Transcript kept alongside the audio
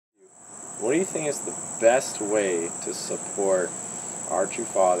what do you think is the best way to support our true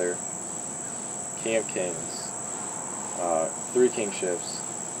Father, King of Kings, three kingships,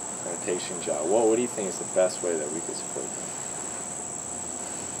 and a Taishin Jah? What do you think is the best way that we could support them?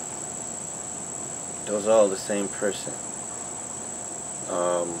 Those are all the same person.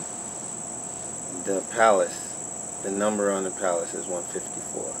 The palace, the number on the palace is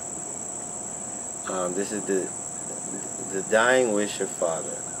 154. This is the dying wish of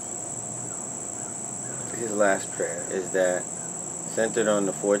Father. His last prayer is that, centered on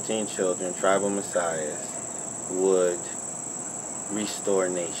the 14 children, tribal messiahs, would restore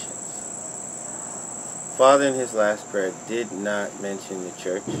nations. Father in his last prayer did not mention the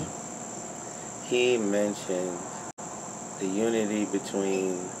church. He mentioned the unity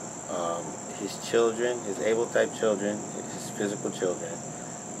between his children, his able-type children, his physical children,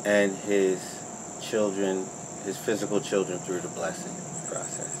 and his children, his physical children through the blessing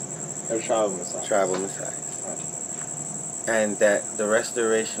process. They're tribal messiahs. Tribal messiahs. And that the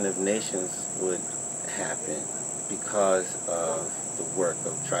restoration of nations would happen because of the work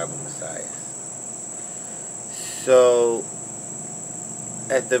of tribal messiahs. So,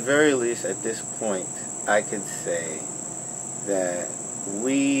 at the very least, at this point, I could say that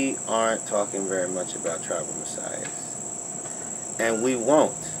we aren't talking very much about tribal messiahs. And we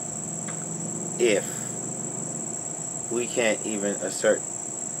won't if we can't even assert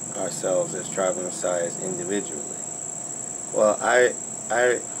ourselves as tribal messiahs individually. Well, I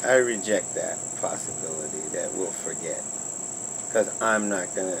reject that possibility that we'll forget, because I'm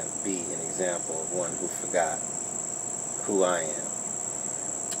not going to be an example of one who forgot who I am.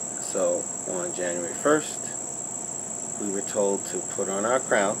 So on January 1st, we were told to put on our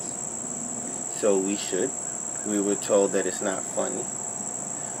crowns, so we should. We were told that it's not funny.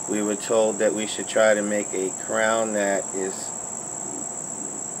 We were told that we should try to make a crown that is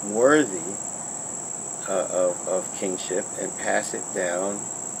worthy of kingship and pass it down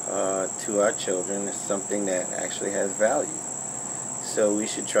to our children as something that actually has value. So we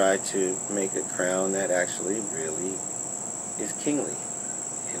should try to make a crown that actually really is kingly,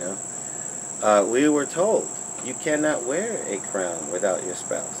 you know. We were told you cannot wear a crown without your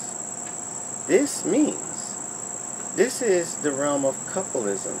spouse. This is the realm of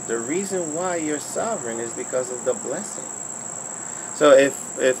coupleism. The reason why you're sovereign is because of the blessing. So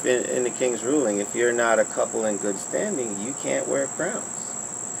if in the king's ruling, if you're not a couple in good standing, you can't wear crowns.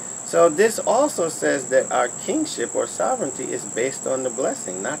 So this also says that our kingship or sovereignty is based on the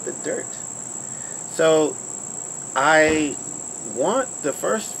blessing, not the dirt. So I want the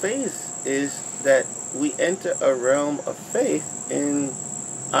first phase is that we enter a realm of faith in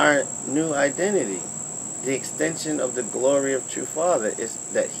our new identity. The extension of the glory of true Father is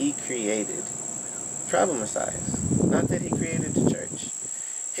that he created tribal messiahs, not that he created the church.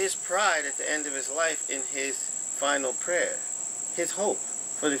 His pride at the end of his life in his final prayer, his hope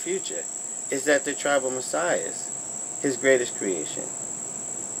for the future, is that the tribal messiahs, his greatest creation.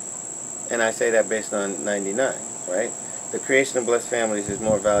 And I say that based on 99, right? The creation of blessed families is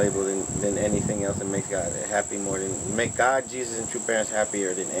more valuable than anything else, and makes God happy more than, make God, Jesus, and true parents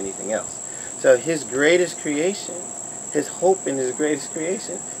happier than anything else. So his greatest creation, his hope in his greatest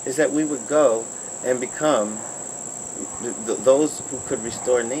creation, is that we would go and become those who could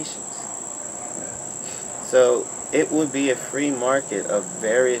restore nations. So it would be a free market of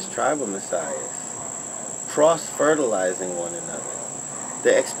various tribal messiahs, cross-fertilizing one another.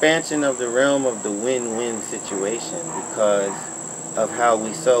 The expansion of the realm of the win-win situation because of how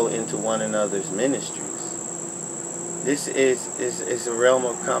we sow into one another's ministries. This is a realm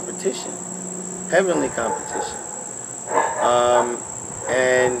of competition, heavenly competition,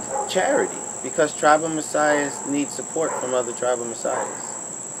 and charity, because tribal messiahs need support from other tribal messiahs.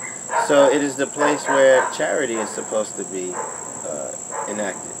 So it is the place where charity is supposed to be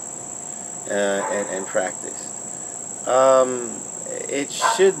enacted and practiced. It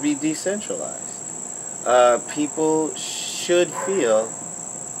should be decentralized. People should feel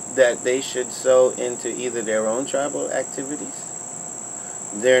that they should sow into either their own tribal activities,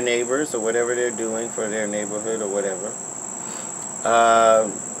 their neighbors, or whatever they're doing for their neighborhood or whatever.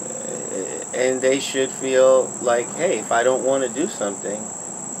 And they should feel like, hey, if I don't want to do something,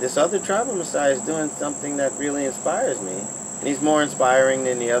 this other tribal messiah is doing something that really inspires me. And he's more inspiring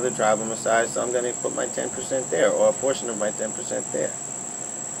than the other tribal messiahs, so I'm going to put my 10% there, or a portion of my 10% there.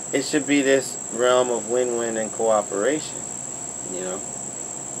 It should be this realm of win-win and cooperation, you know.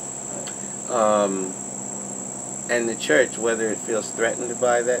 And the church, whether it feels threatened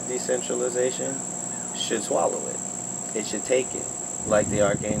by that decentralization, should swallow it. It should take it, like the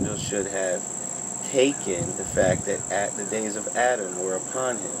archangels should have taken the fact that the days of Adam were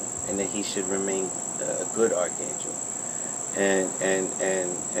upon him, and that he should remain a good archangel,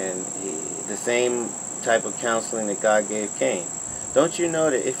 the same type of counseling that God gave Cain. Don't you know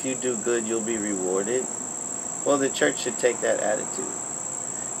that if you do good, you'll be rewarded? Well, the church should take that attitude,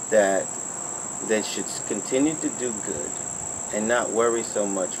 that they should continue to do good and not worry so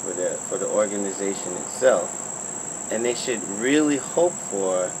much for the organization itself. And they should really hope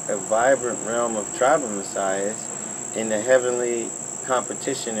for a vibrant realm of tribal messiahs in the heavenly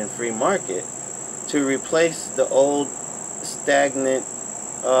competition and free market to replace the old stagnant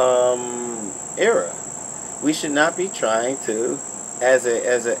era. We should not be trying to, as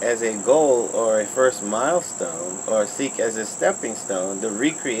a goal or a first milestone, or seek as a stepping stone, the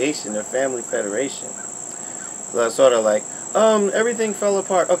recreation of family federation. Sort of like, everything fell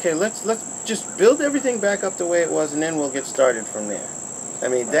apart. Okay, let's just build everything back up the way it was, and then we'll get started from there. I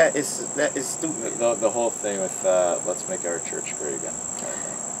mean, that is stupid. The whole thing with let's make our church great again.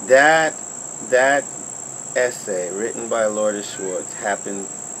 That essay written by Lourdes Schwartz happened,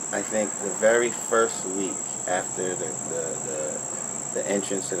 I think, the very first week after the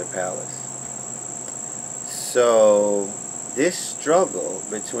entrance to the palace. So this struggle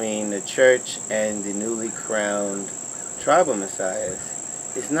between the church and the newly crowned tribal messiahs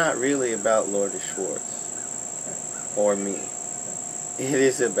is not really about Lourdes Schwartz or me. It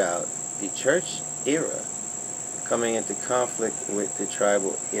is about the church era coming into conflict with the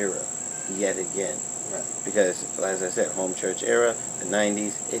tribal era yet again. Right. Because, as I said, home church era, the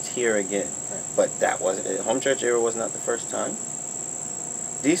 90s, it's here again. Right. But that wasn't it. Home church era was not the first time.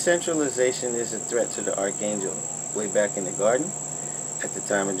 Decentralization is a threat to the archangel way back in the garden at the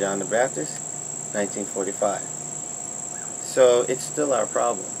time of John the Baptist, 1945. So it's still our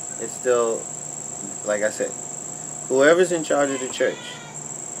problem. It's still, like I said, whoever's in charge of the church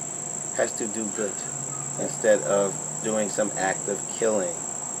has to do good instead of doing some act of killing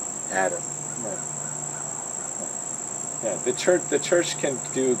Adam. Right. Yeah, the church can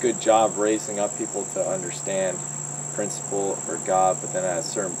do a good job raising up people to understand principle for God, but then at a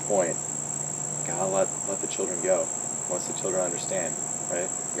certain point, God let the children go once the children understand, right?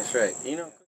 That's right. You know.